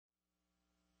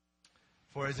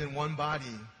For as in one body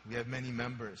we have many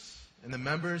members, and the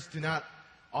members do not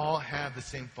all have the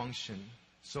same function.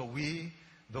 So we,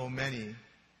 though many,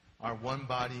 are one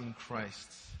body in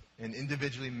Christ, and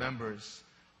individually members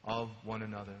of one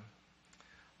another.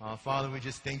 Father, we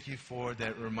just thank you for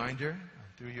that reminder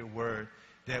through your word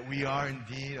that we are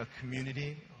indeed a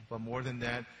community, but more than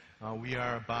that, we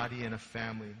are a body and a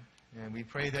family. And we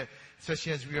pray that,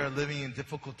 especially as we are living in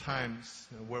difficult times,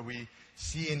 where we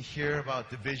see and hear about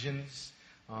divisions,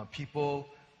 people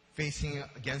facing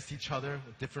against each other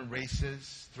with different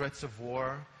races, threats of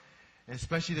war, and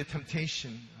especially the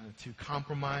temptation to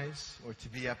compromise or to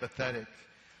be apathetic.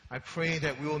 I pray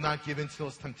that we will not give in to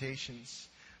those temptations,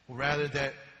 but rather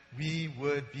that we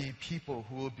would be people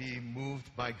who will be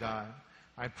moved by God.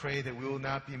 I pray that we will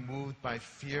not be moved by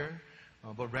fear,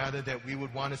 but rather that we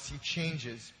would want to see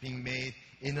changes being made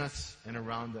in us and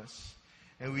around us.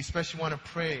 And we especially want to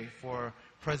pray for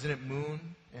President Moon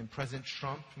and President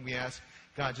Trump. And we ask,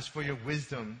 God, just for your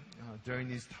wisdom during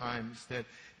these times, that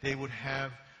they would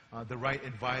have the right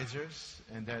advisors,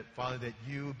 and that, Father, that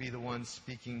you would be the one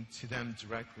speaking to them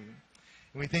directly.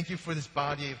 And we thank you for this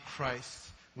body of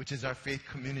Christ, which is our faith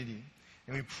community.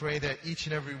 And we pray that each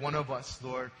and every one of us,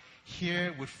 Lord,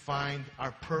 here would find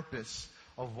our purpose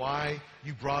of why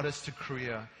you brought us to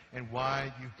Korea and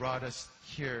why you brought us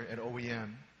here at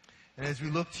OEM. And as we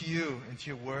look to you and to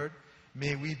your word,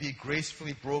 may we be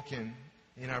gracefully broken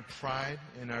in our pride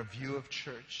and our view of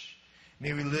church.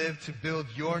 May we live to build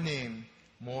your name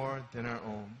more than our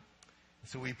own.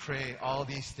 So we pray all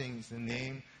these things in the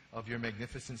name of your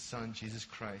magnificent Son, Jesus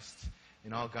Christ.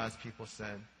 And all God's people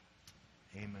said,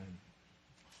 amen.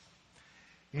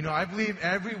 You know, I believe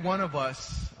every one of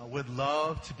us would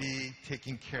love to be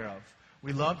taken care of.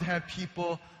 We love to have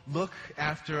people look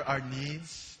after our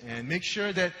needs and make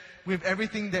sure that we have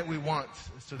everything that we want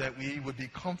so that we would be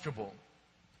comfortable.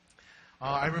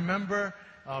 I remember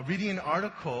reading an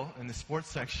article in the sports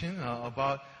section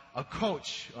about a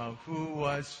coach who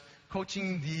was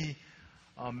coaching the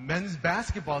men's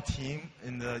basketball team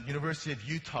in the University of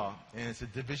Utah, and it's a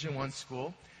Division I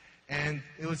school. And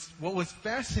what was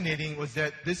fascinating was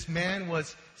that this man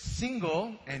was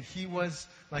single, and he was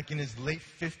like in his late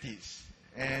 50s.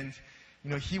 And, you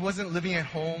know, he wasn't living at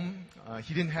home.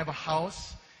 He didn't have a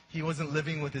house. He wasn't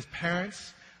living with his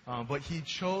parents. But he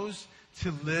chose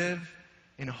to live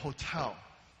in a hotel.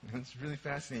 It's really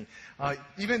fascinating.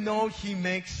 Even though he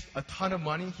makes a ton of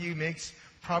money, he makes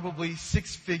probably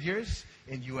 6 figures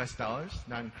in US dollars,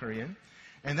 not in Korean.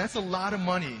 And that's a lot of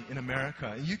money in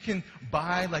America. You can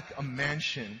buy like a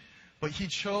mansion, but he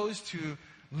chose to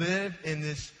live in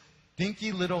this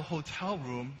dinky little hotel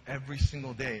room every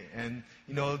single day. And,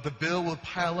 you know, the bill would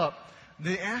pile up.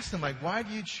 They asked him, like, why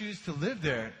do you choose to live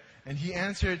there? And he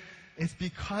answered, it's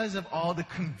because of all the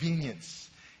convenience.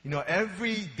 You know,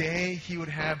 every day he would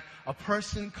have a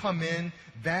person come in,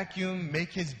 vacuum, make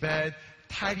his bed,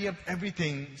 tidy up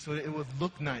everything so that it would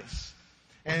look nice.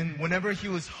 And whenever he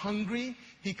was hungry,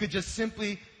 he could just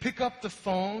simply pick up the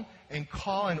phone and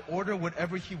call and order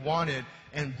whatever he wanted,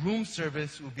 and room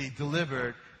service would be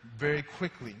delivered very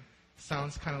quickly.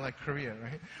 Sounds kind of like Korea,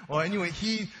 right? Well, anyway,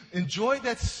 he enjoyed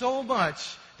that so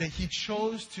much that he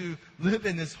chose to live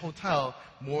in this hotel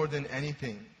more than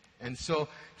anything. And so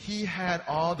he had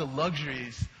all the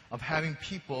luxuries of having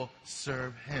people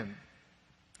serve him.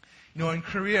 You know, in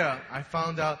Korea, I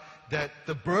found out that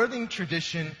the birthing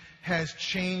tradition has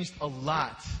changed a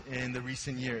lot in the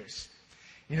recent years.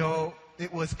 You know,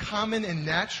 it was common and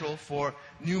natural for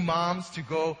new moms to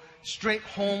go straight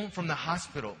home from the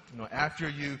hospital. You know, after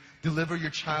you deliver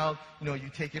your child, you know, you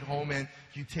take it home and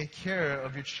you take care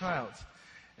of your child.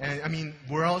 And I mean,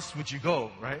 where else would you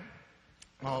go, right?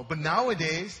 But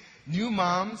nowadays, new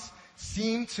moms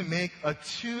seem to make a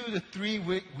 2 to 3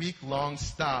 week long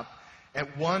stop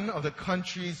at one of the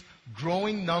country's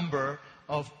growing number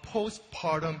of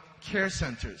postpartum care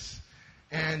centers.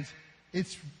 And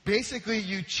it's basically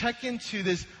you check into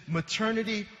this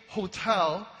maternity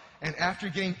hotel, and after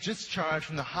getting discharged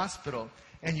from the hospital,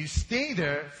 and you stay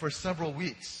there for several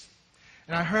weeks.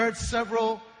 And I heard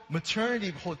several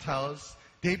maternity hotels,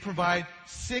 they provide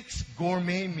 6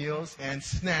 gourmet meals and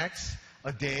snacks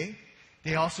a day.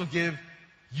 They also give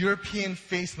European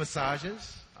face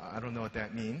massages. I don't know what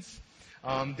that means.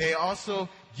 They also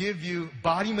give you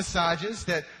body massages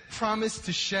that promise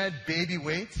to shed baby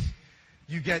weight.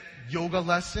 You get yoga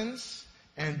lessons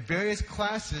and various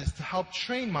classes to help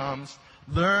train moms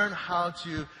learn how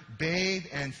to bathe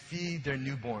and feed their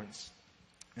newborns.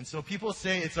 And so people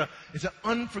say it's an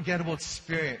unforgettable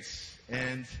experience,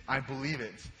 and I believe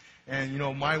it. And, you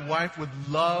know, my wife would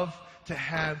love to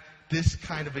have this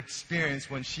kind of experience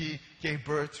when she gave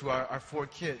birth to our 4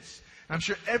 kids. I'm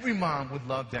sure every mom would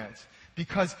love that,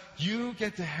 because you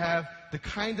get to have the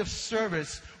kind of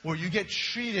service where you get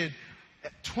treated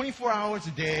 24 hours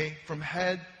a day from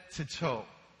head to toe.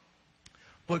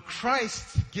 But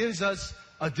Christ gives us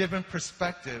a different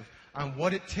perspective on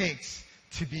what it takes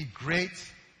to be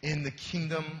great in the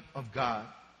kingdom of God.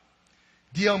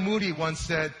 D.L. Moody once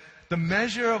said, "The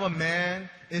measure of a man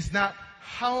is not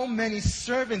how many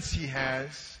servants he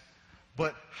has,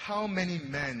 but how many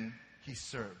men he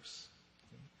serves."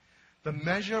 The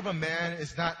measure of a man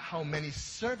is not how many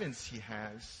servants he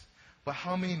has, but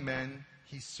how many men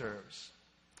he serves.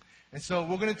 And so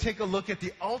we're going to take a look at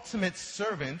the ultimate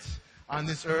servant on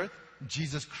this earth,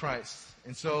 Jesus Christ.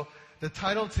 And so the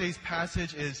title of today's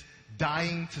passage is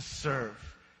Dying to Serve.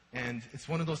 And it's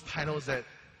one of those titles that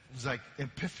was like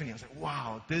epiphany. I was like,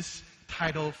 wow, this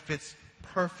title fits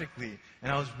perfectly.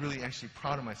 And I was really actually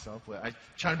proud of myself. I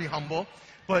try to be humble.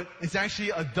 But it's actually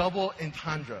a double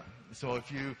entendre. So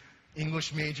if you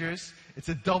English majors, it's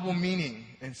a double meaning.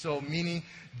 And so meaning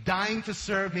dying to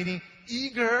serve, meaning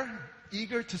eager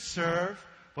to serve,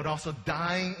 but also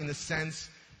dying in the sense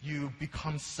you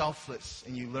become selfless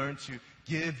and you learn to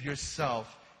give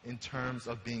yourself in terms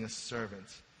of being a servant.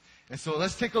 And so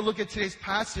let's take a look at today's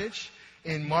passage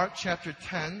in Mark chapter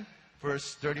 10,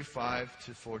 verse 35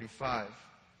 to 45.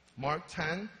 Mark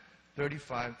 10,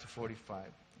 35 to 45.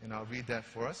 And I'll read that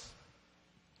for us.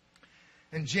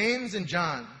 "And James and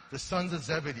John, the sons of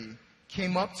Zebedee,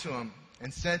 came up to him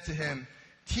and said to him,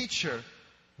 'Teacher,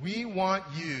 we want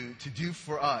you to do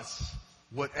for us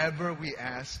whatever we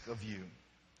ask of you.'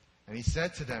 And he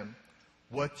said to them,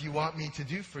 'What do you want me to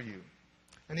do for you?'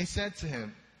 And they said to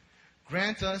him,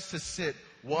 'Grant us to sit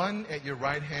one at your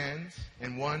right hand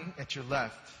and one at your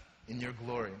left in your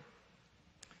glory.'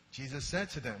 Jesus said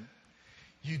to them,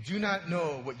 'You do not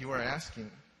know what you are asking.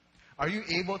 Are you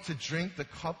able to drink the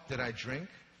cup that I drink,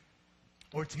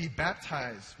 or to be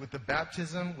baptized with the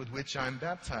baptism with which I am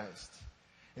baptized?'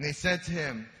 And they said to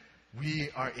him,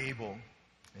 'We are able.'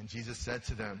 And Jesus said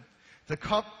to them, 'The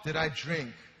cup that I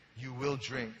drink, you will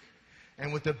drink.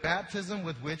 And with the baptism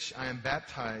with which I am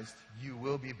baptized, you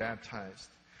will be baptized.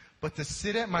 But to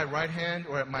sit at my right hand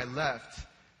or at my left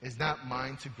is not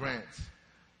mine to grant,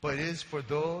 but is for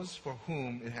those for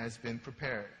whom it has been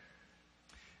prepared.'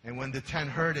 And when the 10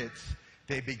 heard it,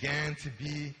 they began to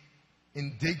be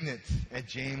indignant at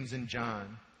James and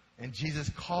John. And Jesus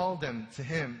called them to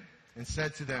him and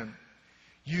said to them,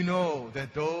 'You know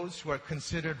that those who are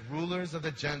considered rulers of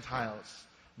the Gentiles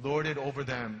lord it over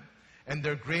them, and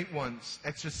their great ones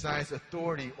exercise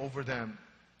authority over them.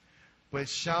 But it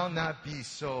shall not be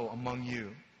so among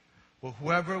you. But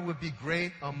whoever would be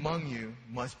great among you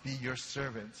must be your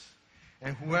servant.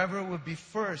 And whoever would be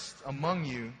first among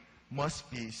you must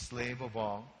be slave of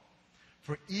all.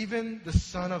 For even the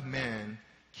Son of Man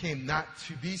came not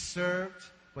to be served,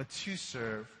 but to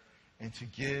serve, and to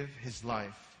give his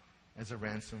life as a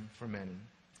ransom for many.'"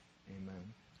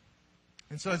 Amen.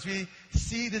 And so as we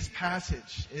see this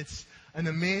passage, it's an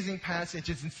amazing passage.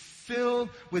 It's filled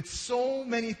with so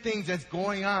many things that's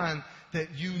going on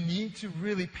that you need to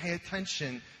really pay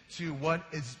attention to what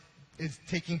is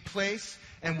taking place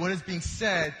and what is being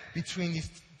said between these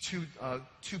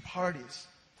two parties.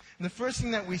 And the first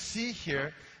thing that we see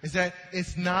here is that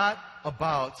it's not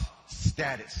about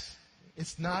status.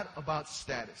 It's not about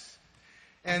status.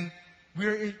 And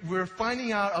we're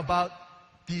finding out about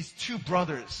these 2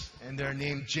 brothers, and they're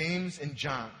named James and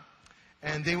John.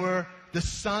 And they were the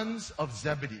sons of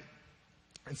Zebedee.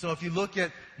 And so if you look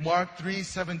at Mark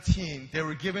 3:17, they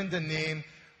were given the name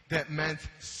that meant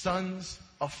sons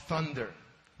of thunder.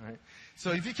 Right?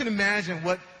 So if you can imagine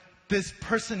what this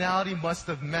personality must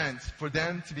have meant for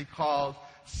them to be called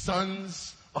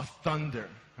sons of thunder.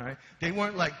 Right? They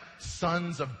weren't like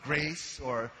sons of grace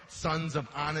or sons of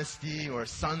honesty or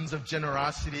sons of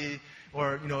generosity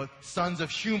or, sons of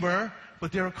humor,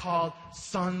 but they were called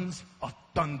sons of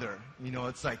thunder.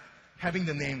 It's like having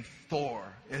the name Thor.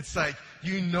 It's like,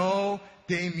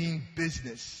 they mean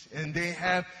business. And they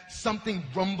have something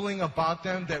rumbling about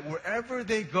them that wherever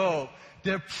they go,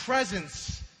 their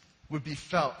presence would be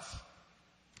felt.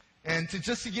 And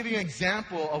just to give you an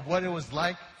example of what it was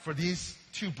like for these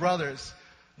 2 brothers,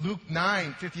 Luke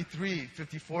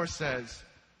 9:53-54 says,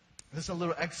 this is a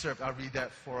little excerpt, I'll read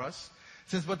that for us. It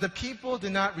says, "But the people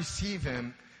did not receive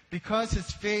him because his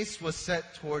face was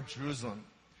set toward Jerusalem.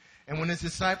 And when his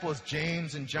disciples,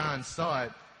 James and John, saw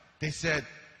it, they said,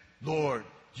 'Lord,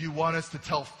 do you want us to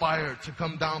tell fire to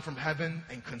come down from heaven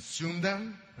and consume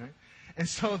them?'" Right? And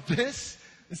so this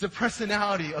It's the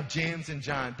personality of James and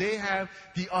John. They have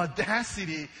the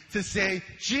audacity to say,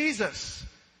 Jesus,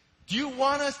 do you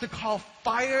want us to call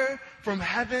fire from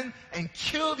heaven and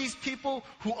kill these people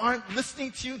who aren't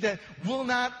listening to you, that will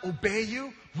not obey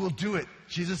you? We'll do it.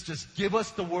 Jesus, just give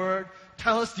us the word,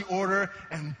 tell us the order,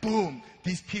 and boom,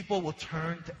 these people will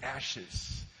turn to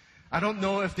ashes. I don't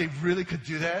know if they really could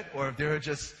do that, or if they were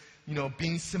just,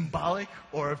 being symbolic,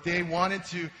 or if they wanted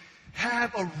to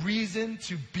have a reason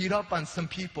to beat up on some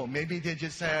people. Maybe they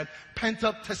just had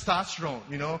pent-up testosterone,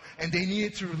 and they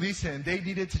needed to release it, and they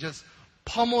needed to just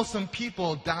pummel some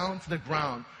people down to the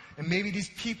ground. And maybe these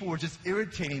people were just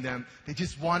irritating them. They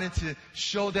just wanted to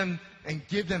show them and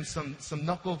give them some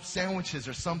knuckle sandwiches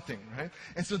or something, right?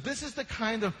 And so this is the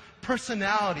kind of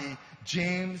personality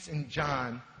James and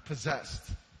John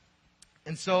possessed.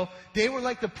 And so they were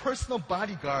like the personal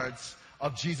bodyguards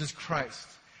of Jesus Christ.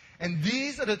 And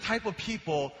these are the type of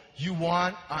people you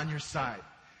want on your side.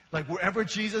 Like wherever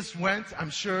Jesus went, I'm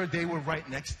sure they were right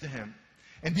next to him.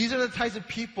 And these are the types of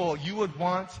people you would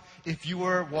want if you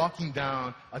were walking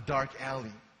down a dark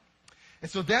alley.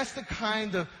 And so that's the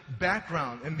kind of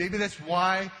background, and maybe that's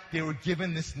why they were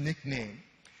given this nickname.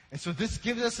 And so this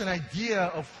gives us an idea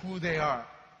of who they are.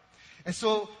 And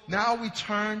so now we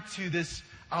turn to this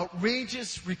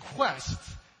outrageous request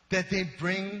that they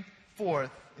bring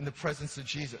forth in the presence of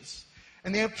Jesus.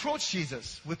 And they approach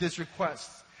Jesus with this request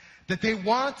that they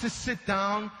want to sit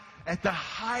down at the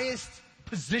highest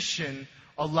position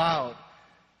allowed.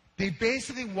 They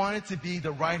basically wanted to be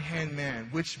the right-hand man,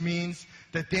 which means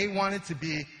that they wanted to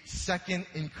be second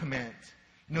in command.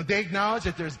 They acknowledge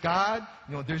that there's God,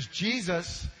 there's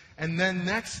Jesus, and then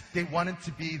next they wanted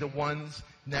to be the ones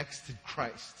next to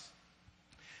Christ.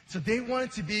 So they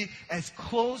wanted to be as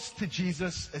close to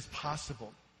Jesus as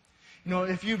possible.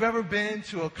 If you've ever been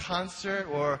to a concert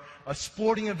or a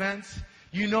sporting event,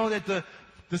 you know that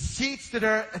the seats that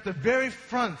are at the very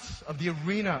front of the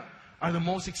arena are the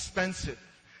most expensive.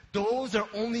 Those are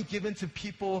only given to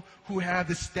people who have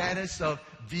the status of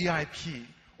VIP,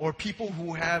 or people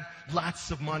who have lots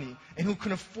of money and who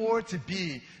can afford to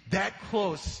be that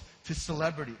close to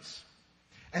celebrities.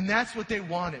 And that's what they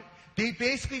wanted. They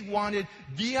basically wanted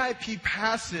VIP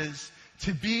passes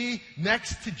to be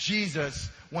next to Jesus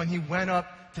when he went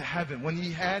up to heaven. When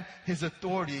he had his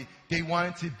authority, they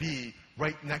wanted to be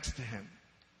right next to him.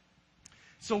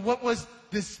 So what was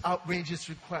this outrageous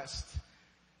request?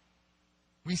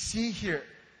 We see here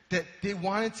that they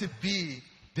wanted to be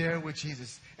there with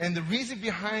Jesus. And the reason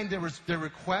behind their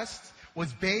request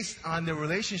was based on their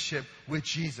relationship with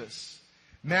Jesus.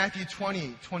 Matthew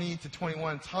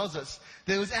 20-21 tells us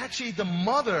that it was actually the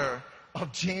mother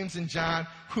of James and John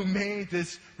who made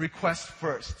this request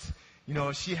first.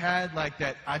 She had like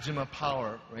that ajima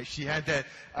power, right? She had that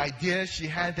idea, she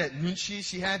had that nunchi,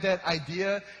 she had that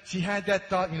idea, she had that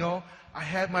thought, I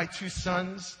had my 2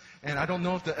 sons, and I don't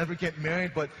know if they'll ever get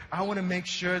married, but I want to make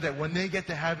sure that when they get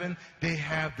to heaven, they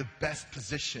have the best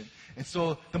position. And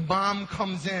so the mom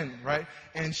comes in, right?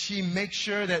 And she makes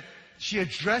sure that she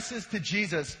addresses to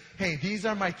Jesus, hey, these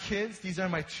are my kids, these are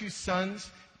my 2 sons,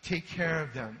 take care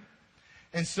of them.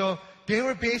 And so they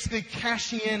were basically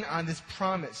cashing in on this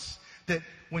promise that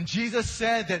when Jesus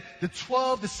said that the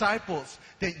 12 disciples,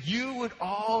 that you would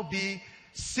all be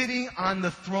sitting on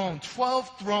the throne,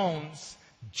 12 thrones,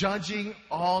 judging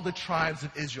all the tribes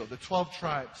of Israel, the 12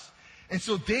 tribes. And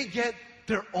so they get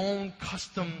their own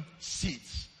custom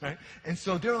seats, right? And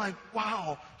so they're like,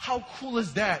 wow, how cool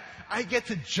is that? I get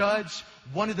to judge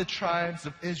one of the tribes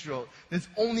of Israel that's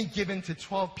only given to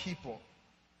 12 people.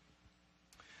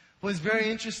 Well, it's very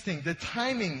interesting, the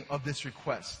timing of this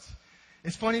request.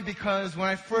 It's funny because when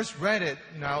I first read it,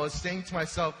 I was saying to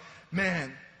myself,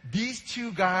 man, these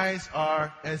 2 guys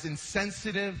are as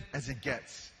insensitive as it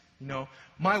gets.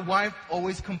 My wife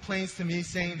always complains to me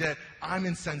saying that I'm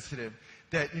insensitive.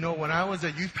 That, when I was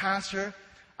a youth pastor,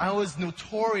 I was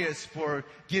notorious for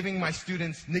giving my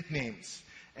students nicknames.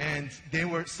 And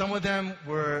some of them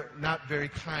were not very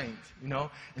kind, And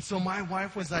so my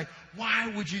wife was like, why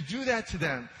would you do that to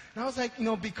them? And I was like,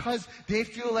 because they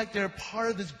feel like they're part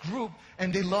of this group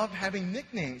and they love having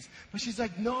nicknames. But she's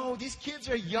like, no, these kids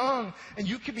are young and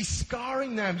you could be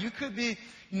scarring them. You could be,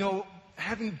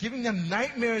 giving them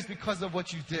nightmares because of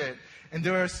what you did. And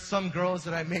there are some girls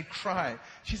that I made cry.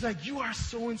 She's like, you are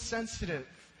so insensitive.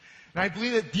 And I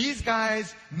believe that these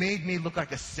guys made me look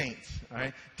like a saint.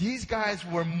 Right? These guys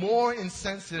were more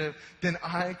insensitive than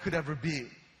I could ever be.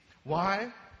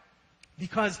 Why?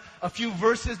 Because a few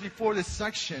verses before this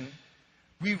section,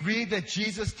 we read that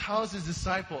Jesus tells his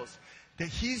disciples that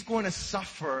he's going to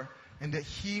suffer and that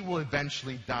he will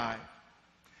eventually die.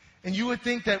 And you would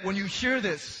think that when you hear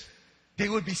this, they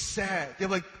would be sad. They're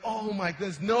like, oh my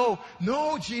goodness, no,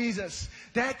 no, Jesus,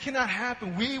 that cannot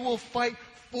happen. We will fight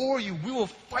for you. We will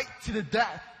fight to the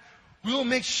death. We will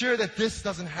make sure that this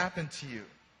doesn't happen to you.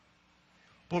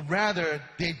 But rather,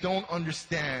 they don't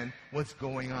understand what's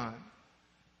going on.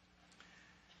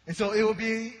 And so it will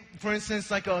be, for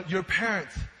instance, like your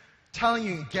parents telling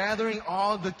you, gathering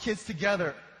all the kids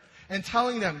together and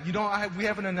telling them, we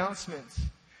have an announcement.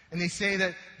 And they say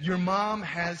that your mom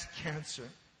has cancer.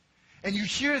 And you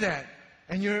hear that,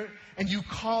 and you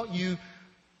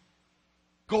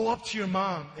go up to your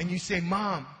mom and you say,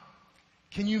 Mom,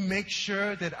 can you make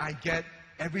sure that I get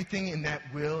everything in that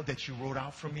will that you wrote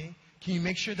out for me? Can you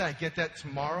make sure that I get that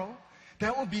tomorrow?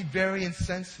 That would be very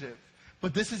insensitive.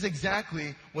 But this is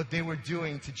exactly what they were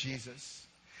doing to Jesus.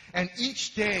 And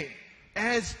each day,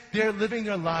 as they're living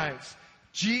their lives,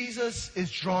 Jesus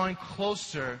is drawing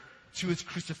closer to his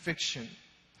crucifixion.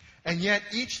 And yet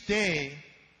each day,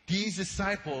 these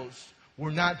disciples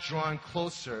were not drawing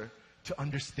closer to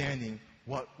understanding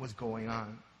what was going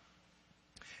on.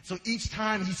 So each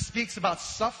time he speaks about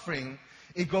suffering,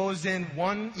 it goes in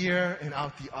one ear and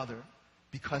out the other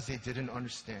because they didn't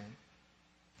understand.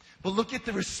 But look at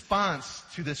the response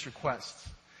to this request.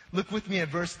 Look with me at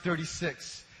verse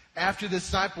 36. After the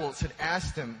disciples had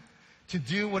asked him to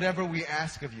do whatever we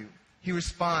ask of you, he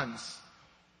responds,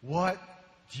 what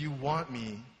do you want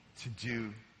me to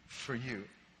do for you?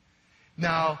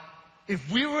 Now,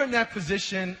 if we were in that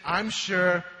position, I'm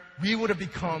sure we would have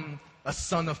become a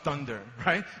son of thunder,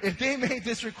 right? If they made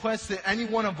this request to any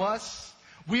one of us,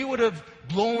 we would have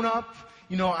blown up.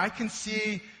 I can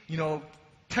see,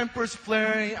 tempers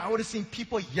flaring. I would have seen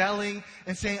people yelling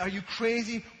and saying, are you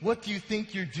crazy? What do you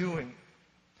think you're doing?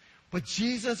 But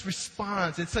Jesus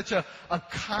responds in such a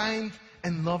kind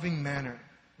and loving manner.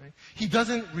 Right? He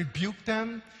doesn't rebuke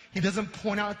them. He doesn't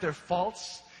point out their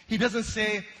faults. He doesn't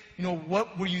say,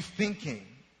 what were you thinking?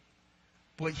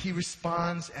 But he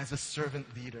responds as a servant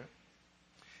leader.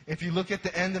 If you look at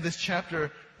the end of this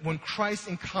chapter, when Christ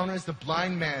encounters the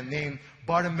blind man named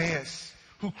Bartimaeus,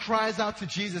 who cries out to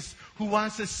Jesus, who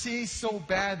wants to see so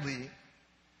badly,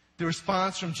 the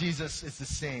response from Jesus is the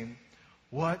same.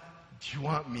 What do you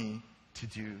want me to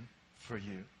do for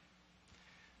you?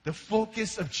 The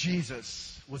focus of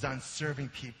Jesus was on serving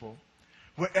people.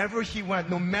 Wherever he went,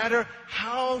 no matter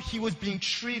how he was being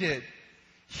treated,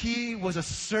 he was a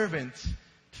servant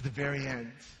to the very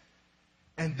end.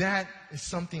 And that is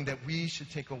something that we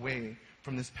should take away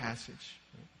from this passage.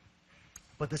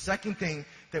 But the second thing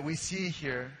that we see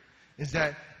here is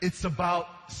that it's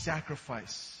about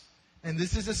sacrifice. And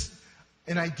this is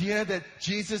an idea that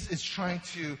Jesus is trying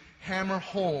to hammer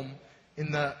home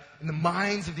in the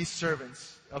minds of these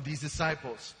servants, of these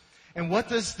disciples. And what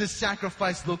does this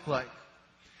sacrifice look like?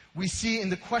 We see in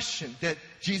the question that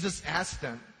Jesus asked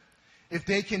them if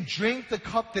they can drink the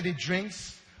cup that he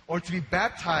drinks or to be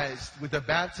baptized with the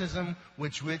baptism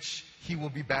with which he will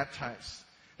be baptized.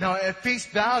 Now, at face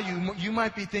value, you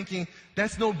might be thinking,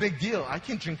 that's no big deal. I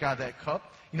can drink out of that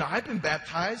cup. I've been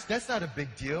baptized. That's not a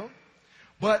big deal.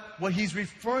 But what he's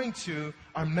referring to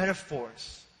are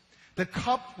metaphors. The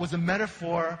cup was a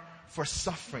metaphor for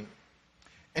suffering.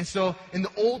 And so in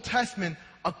the Old Testament,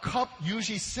 a cup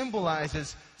usually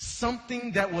symbolizes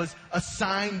something that was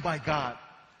assigned by God.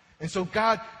 And so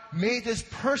God made this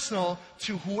personal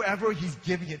to whoever he's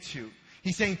giving it to.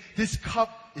 He's saying, this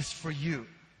cup is for you.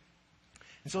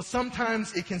 And so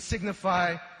sometimes it can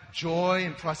signify joy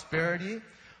and prosperity,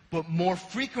 but more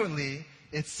frequently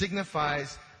it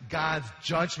signifies God's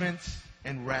judgment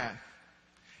and wrath.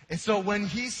 And so when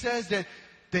he says that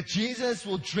Jesus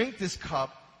will drink this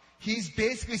cup, he's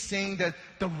basically saying that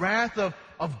the wrath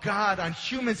of God on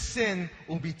human sin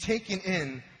will be taken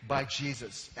in by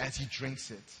Jesus as he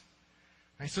drinks it.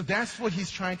 Right? So that's what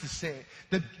he's trying to say.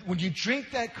 That when you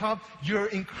drink that cup, you're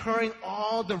incurring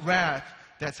all the wrath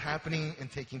that's happening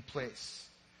and taking place.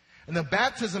 And the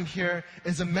baptism here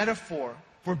is a metaphor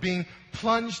for being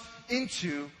plunged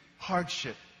into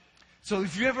hardship. So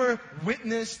if you ever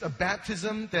witnessed a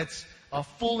baptism that's a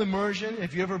full immersion,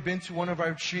 if you ever been to one of our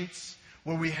retreats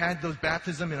where we had those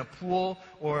baptism in a pool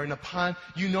or in a pond,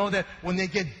 you know that when they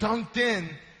get dunked in,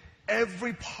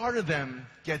 every part of them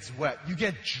gets wet. You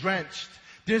get drenched.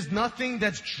 There's nothing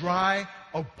that's dry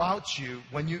about you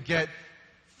when you get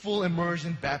full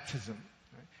immersion baptism.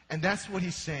 Right? And that's what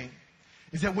he's saying,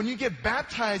 is that when you get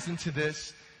baptized into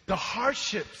this, the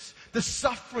hardships, the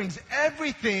sufferings,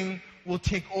 everything will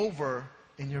take over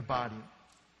in your body.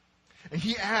 And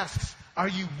he asks, are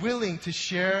you willing to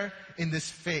share in this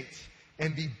fate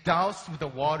and be doused with the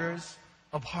waters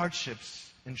of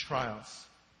hardships and trials?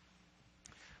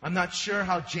 I'm not sure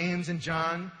how James and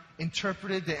John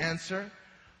interpreted the answer,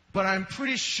 but I'm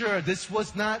pretty sure this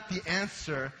was not the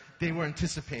answer they were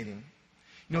anticipating.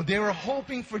 They were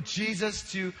hoping for Jesus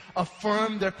to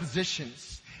affirm their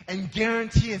positions and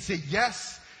guarantee and say,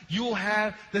 yes, you will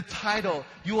have the title,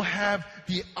 you will have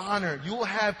the honor, you will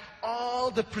have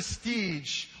all the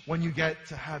prestige when you get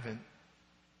to heaven.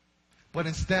 But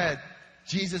instead,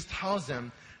 Jesus tells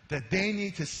them that they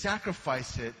need to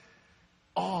sacrifice it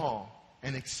all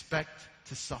and expect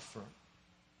to suffer.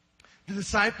 The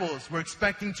disciples were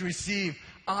expecting to receive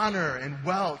honor and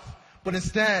wealth, but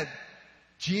instead,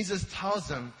 Jesus tells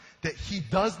them that He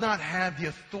does not have the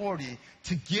authority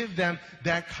to give them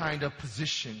that kind of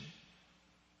position.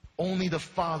 Only the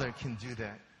Father can do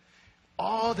that.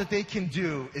 All that they can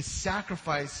do is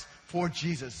sacrifice for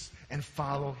Jesus and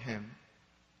follow Him.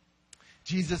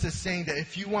 Jesus is saying that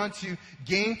if you want to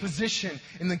gain position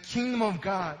in the kingdom of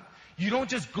God, you don't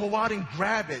just go out and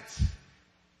grab it.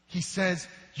 He says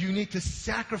you need to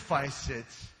sacrifice it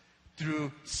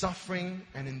through suffering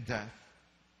and in death.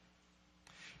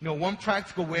 One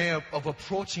practical way of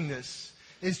approaching this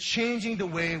is changing the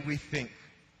way we think.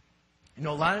 A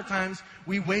lot of times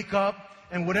we wake up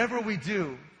and whatever we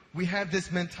do, we have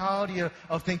this mentality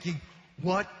of thinking,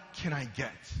 what can I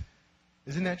get?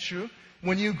 Isn't that true?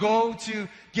 When you go to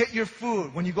get your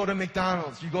food, when you go to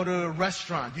McDonald's, you go to a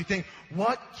restaurant, you think,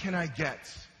 what can I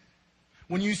get?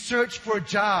 When you search for a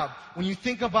job, when you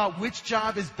think about which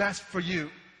job is best for you,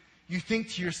 you think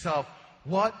to yourself,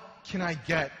 what can I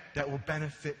get that will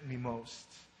benefit me most?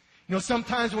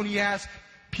 Sometimes when you ask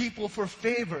people for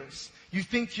favors, you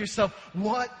think to yourself,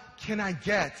 what can I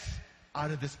get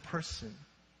out of this person?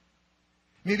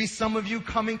 Maybe some of you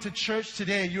coming to church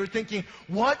today, you're thinking,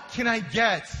 what can I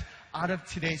get out of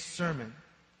today's sermon?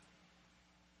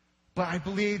 But I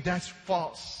believe that's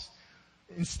false.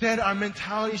 Instead, our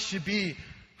mentality should be,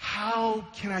 how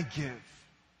can I give?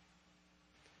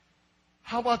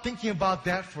 How about thinking about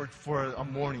that for a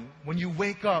morning? When you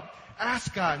wake up,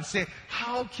 ask God and say,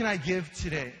 how can I give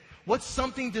today? What's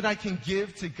something that I can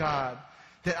give to God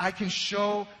that I can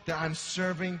show that I'm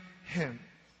serving Him?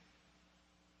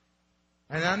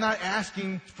 And I'm not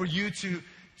asking for you to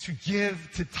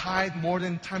tithe more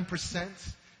than 10%.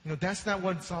 That's not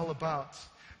what it's all about.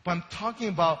 But I'm talking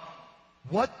about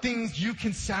what things you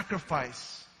can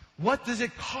sacrifice. What does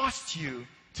it cost you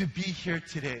to be here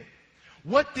today?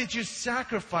 What did you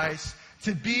sacrifice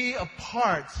to be a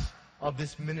part of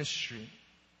this ministry?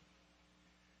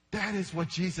 That is what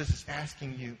Jesus is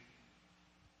asking you.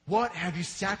 What have you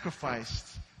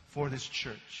sacrificed for this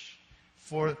church?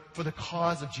 For the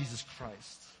cause of Jesus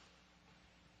Christ?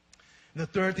 And the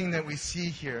third thing that we see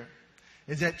here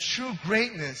is that true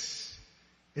greatness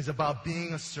is about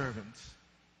being a servant.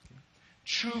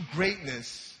 True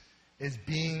greatness is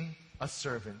being a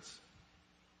servant.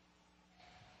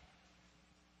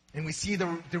 And we see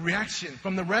the reaction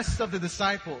from the rest of the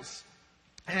disciples.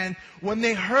 And when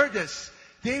they heard this,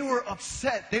 they were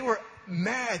upset. They were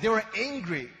mad. They were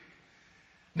angry.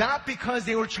 Not because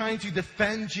they were trying to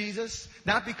defend Jesus.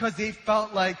 Not because they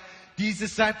felt like these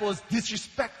disciples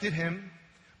disrespected Him.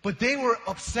 But they were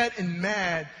upset and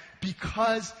mad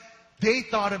because they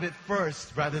thought of it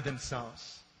first rather than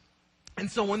themselves.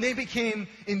 And so when they became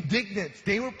indignant,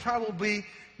 they were probably,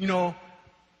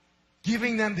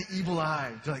 giving them the evil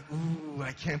eye. They're like, ooh,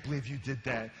 I can't believe you did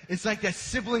that. It's like that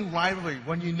sibling rivalry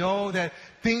when you know that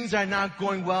things are not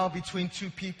going well between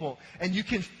two people. And you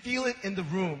can feel it in the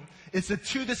room. It's the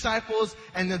two disciples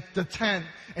and the 10.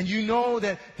 And you know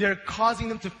that they're causing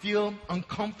them to feel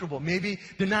uncomfortable. Maybe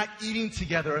they're not eating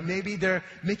together. Or maybe they're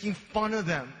making fun of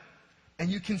them. And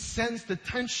you can sense the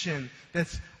tension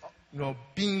that's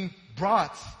being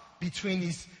brought between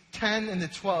these 10 and the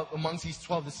 12, amongst these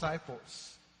 12 disciples.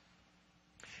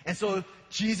 And so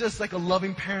Jesus, like a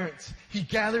loving parent, He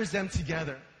gathers them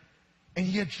together and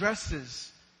He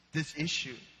addresses this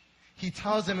issue. He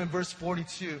tells them in verse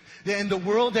 42 that in the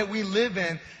world that we live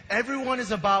in, everyone is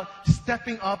about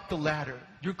stepping up the ladder.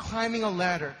 You're climbing a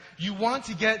ladder. You want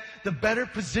to get the better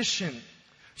position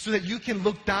so that you can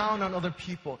look down on other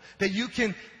people, that you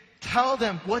can tell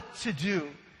them what to do,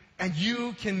 and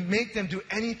you can make them do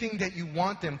anything that you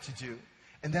want them to do.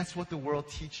 And that's what the world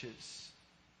teaches.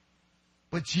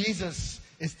 But Jesus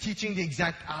is teaching the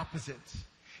exact opposite.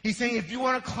 He's saying if you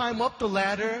want to climb up the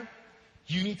ladder,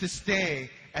 you need to stay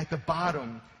at the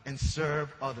bottom and serve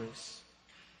others.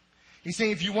 He's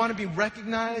saying if you want to be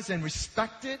recognized and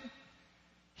respected,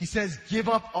 He says give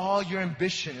up all your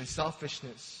ambition and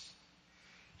selfishness.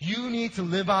 You need to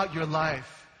live out your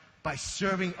life by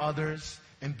serving others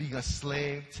and being a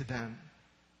slave to them.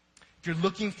 If you're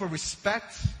looking for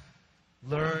respect,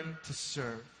 learn to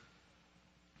serve.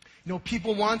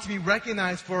 People want to be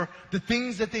recognized for the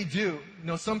things that they do.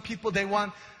 Some people, they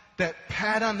want that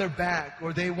pat on their back,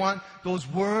 or they want those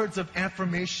words of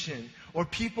affirmation, or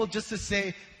people just to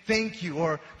say thank you,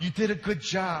 or you did a good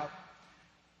job.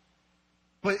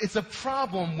 But it's a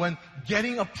problem when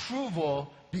getting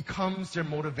approval becomes their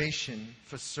motivation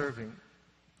for serving.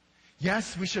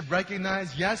 Yes, we should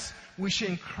recognize, yes, we should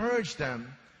encourage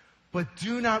them, but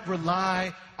do not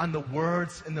rely on the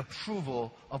words and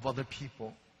approval of other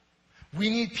people. We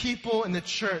need people in the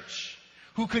church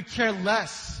who could care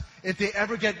less if they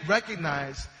ever get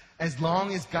recognized, as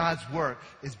long as God's work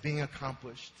is being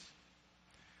accomplished.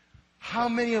 How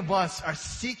many of us are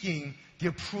seeking the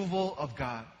approval of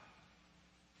God?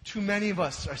 Too many of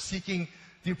us are seeking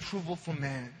the approval from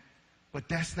man, but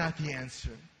that's not the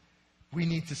answer. We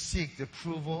need to seek the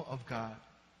approval of God.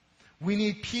 We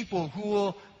need people who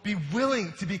will be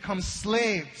willing to become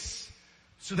slaves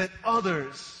so that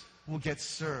others will get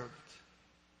served.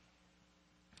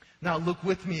 Now look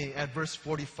with me at verse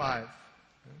 45.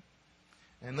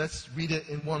 And let's read it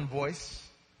in one voice.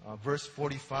 Verse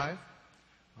 45.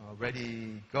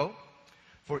 Ready, go.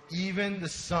 For even the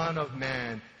Son of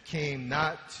Man came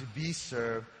not to be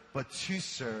served, but to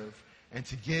serve, and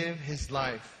to give his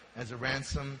life as a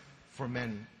ransom for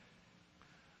many.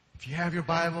 If you have your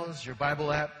Bibles, your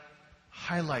Bible app,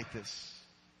 highlight this.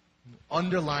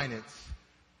 Underline it.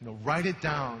 Write it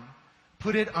down.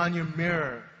 Put it on your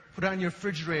mirror. Put it on your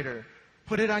refrigerator.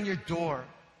 Put it on your door.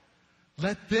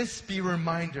 Let this be a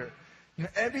reminder.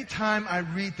 Every time I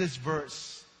read this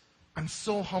verse, I'm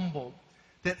so humbled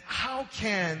that how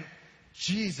can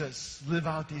Jesus live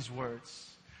out these words?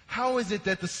 How is it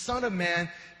that the Son of Man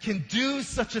can do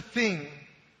such a thing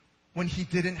when he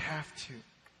didn't have to?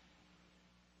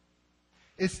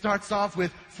 It starts off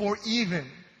with, for even.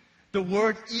 The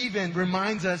word even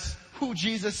reminds us who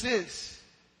Jesus is.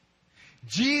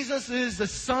 Jesus is the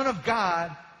Son of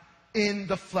God in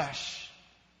the flesh.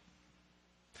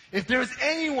 If there's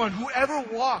anyone who ever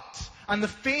walked on the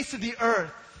face of the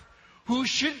earth who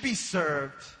should be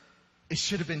served, it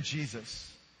should have been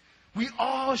Jesus. We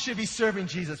all should be serving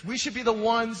Jesus. We should be the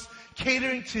ones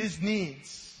catering to his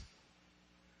needs.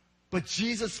 But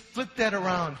Jesus flipped that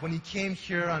around when he came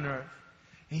here on earth.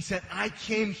 And he said, I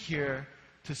came here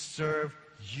to serve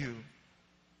you.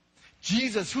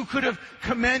 Jesus, who could have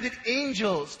commanded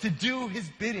angels to do his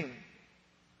bidding,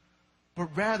 but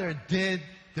rather did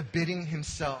the bidding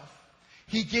himself.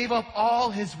 He gave up all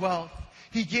his wealth.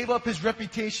 He gave up his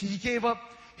reputation. He gave up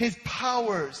his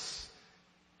powers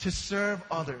to serve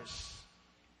others.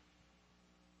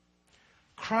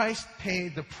 Christ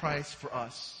paid the price for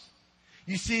us.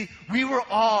 You see, we are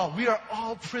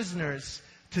all prisoners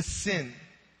to sin.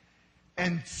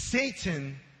 And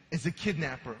Satan is a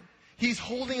kidnapper. He's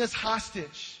holding us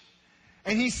hostage.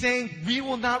 And he's saying he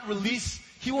will not release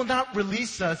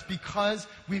us because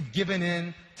we've given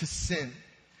in to sin.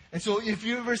 And so if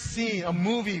you ever see a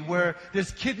movie where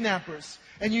there's kidnappers,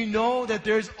 and you know that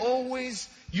there's always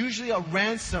usually a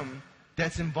ransom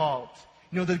that's involved.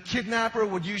 The kidnapper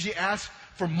would usually ask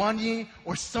for money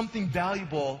or something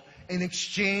valuable in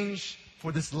exchange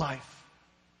for this life.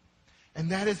 And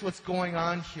that is what's going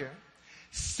on here.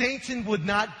 Satan would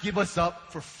not give us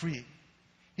up for free.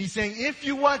 He's saying, if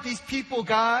you want these people,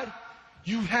 God,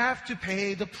 you have to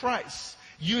pay the price.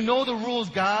 You know the rules,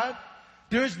 God.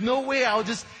 There's no way I'll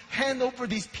just hand over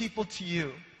these people to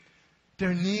you.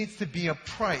 There needs to be a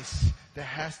price that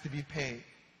has to be paid.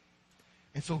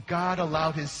 And so God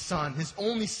allowed his Son, his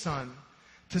only Son,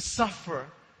 to suffer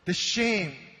the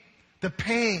shame, the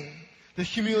pain, the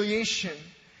humiliation,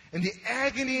 and the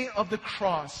agony of the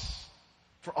cross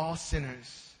for all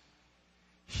sinners.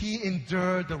 He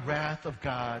endured the wrath of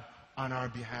God on our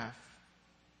behalf.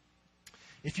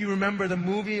 If you remember the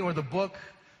movie or the book,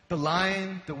 The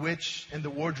Lion, the Witch, and the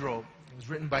Wardrobe, it was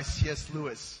written by C.S.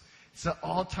 Lewis. It's an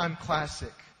all-time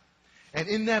classic. And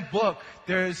in that book,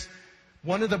 there's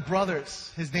one of the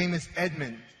brothers. His name is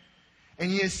Edmund.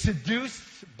 And he is seduced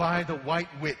by the White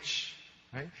Witch.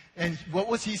 Right? And what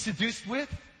was he seduced with?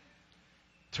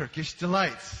 Turkish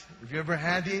delights. Have you ever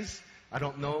had these? I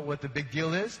don't know what the big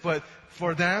deal is, but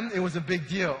for them, it was a big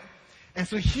deal. And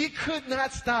so he could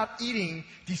not stop eating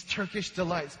these Turkish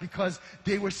delights because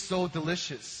they were so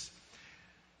delicious.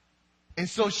 And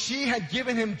so she had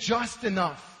given him just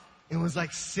enough. It was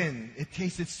like sin. It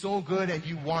tasted so good and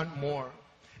you want more.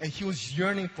 And he was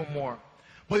yearning for more.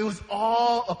 But it was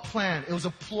all a plan. It was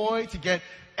a ploy to get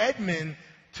Edmund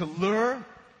to lure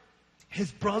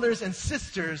his brothers and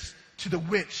sisters to the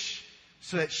witch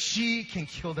so that she can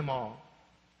kill them all.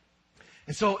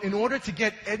 And so in order to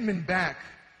get Edmund back,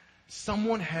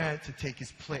 someone had to take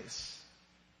his place.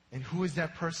 And who is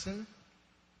that person?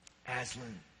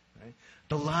 Aslan, right?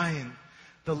 The lion.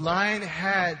 The lion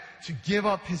had to give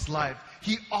up his life.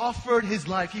 He offered his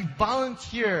life. He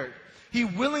volunteered. He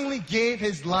willingly gave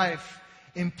his life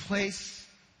in place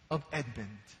of Edmund.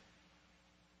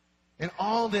 And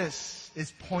all this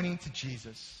is pointing to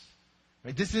Jesus.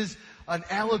 Right? This is an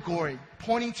allegory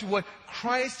pointing to what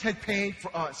Christ had paid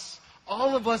for us.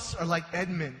 All of us are like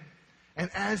Edmund,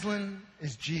 and Aslan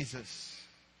is Jesus.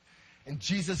 And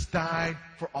Jesus died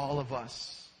for all of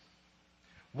us.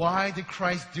 Why did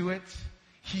Christ do it?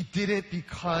 He did it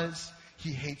because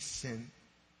he hates sin.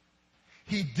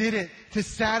 He did it to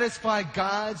satisfy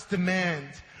God's demand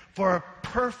for a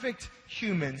perfect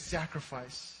human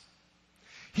sacrifice.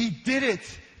 He did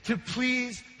it to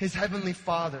please his heavenly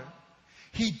Father.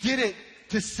 He did it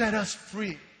to set us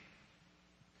free.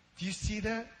 Do you see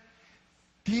that?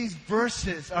 These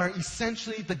verses are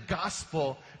essentially the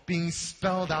gospel being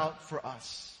spelled out for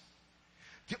us.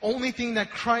 The only thing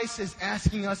that Christ is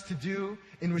asking us to do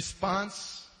in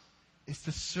response is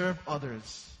to serve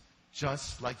others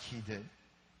just like he did.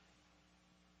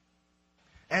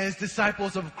 As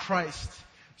disciples of Christ,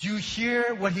 do you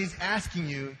hear what he's asking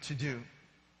you to do?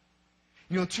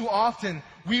 You know, too often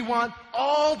we want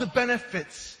all the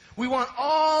benefits. We want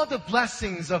all the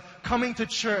blessings of coming to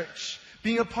church,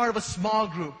 being a part of a small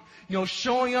group, you know,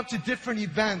 showing up to different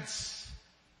events.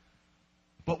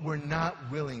 But we're not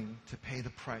willing to pay the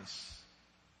price.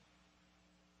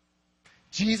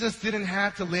 Jesus didn't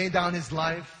have to lay down his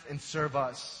life and serve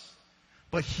us,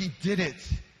 but he did it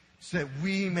so that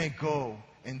we may go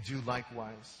and do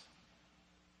likewise.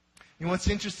 You know what's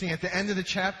interesting? At the end of the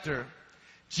chapter,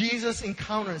 Jesus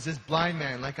encounters this blind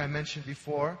man, like I mentioned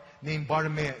before, named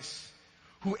Bartimaeus,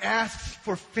 who asks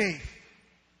for faith,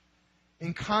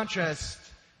 in contrast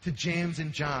to James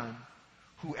and John,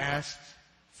 who asked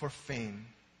for fame.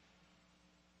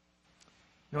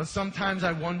 You know, sometimes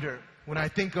I wonder, when I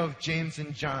think of James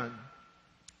and John,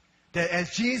 that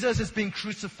as Jesus is being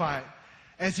crucified,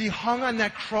 as he hung on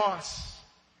that cross,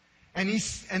 and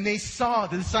they saw,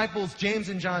 the disciples, James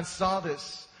and John, saw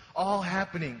this all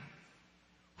happening.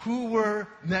 Who were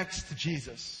next to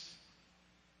Jesus?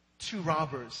 Two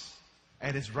robbers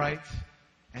at his right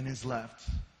and his left.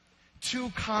 Two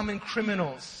common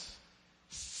criminals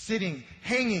sitting,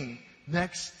 hanging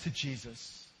next to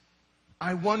Jesus.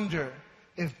 I wonder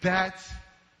if that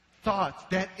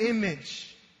thought, that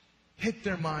image, hit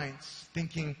their minds,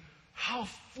 thinking, how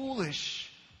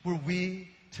foolish were we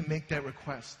to make that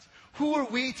request? Who are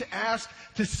we to ask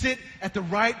to sit at the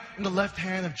right and the left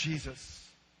hand of Jesus?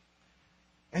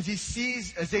 As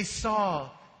they saw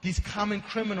these common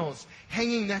criminals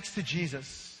hanging next to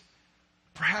Jesus,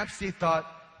 perhaps they thought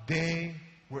they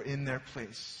were in their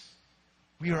place.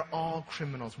 We are all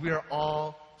criminals. We are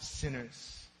all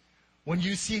sinners. When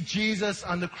you see Jesus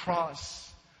on the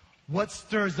cross, what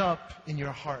stirs up in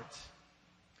your heart?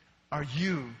 Are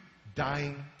you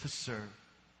dying to serve?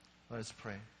 Let us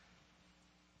pray.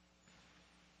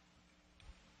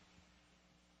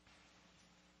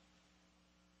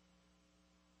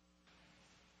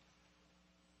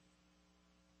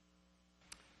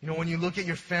 You know, when you look at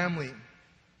your family,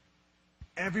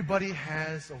 everybody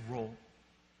has a role.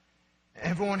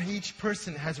 Each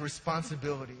person has a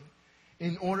responsibility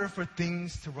in order for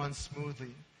things to run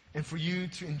smoothly and for you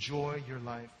to enjoy your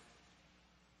life.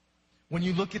 When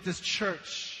you look at this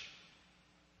church,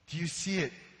 do you see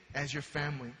it as your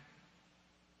family?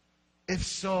 If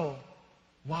so,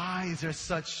 why is there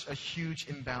such a huge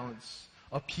imbalance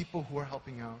of people who are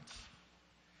helping out?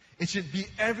 It should be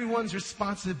everyone's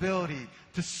responsibility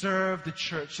to serve the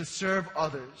church, to serve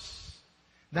others,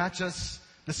 not just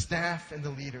the staff and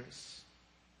the leaders.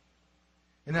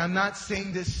 And I'm not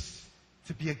saying this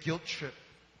to be a guilt trip,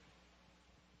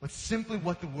 but simply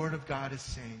what the Word of God is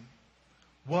saying.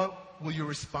 What will your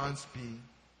response be?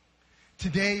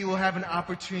 Today you will have an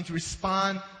opportunity to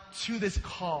respond to this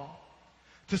call,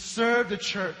 to serve the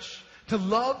church, to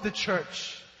love the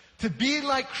church, to be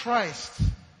like Christ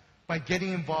by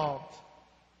getting involved.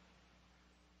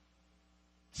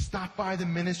 Stop by the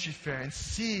ministry fair and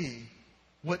see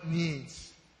what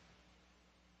needs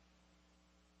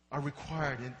are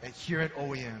required here at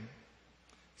OAM.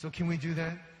 So can we do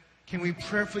that? Can we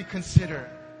prayerfully consider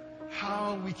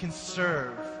how we can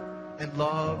serve and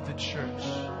love the church?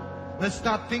 Let's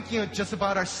stop thinking just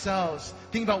about ourselves.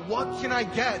 Think about, what can I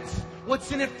get?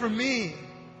 What's in it for me?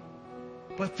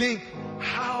 But think,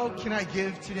 how can I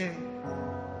give today?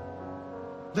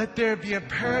 Let there be a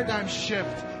paradigm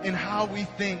shift in how we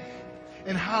think,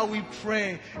 in how we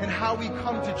pray, and how we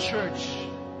come to church.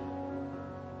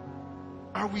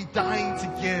 Are we dying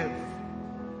to give?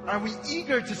 Are we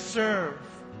eager to serve?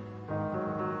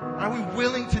 Are we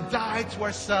willing to die to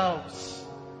ourselves,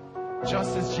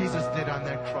 just as Jesus did on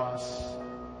that cross?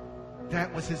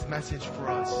 That was his message for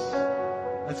us.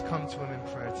 Let's come to him in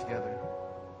prayer together.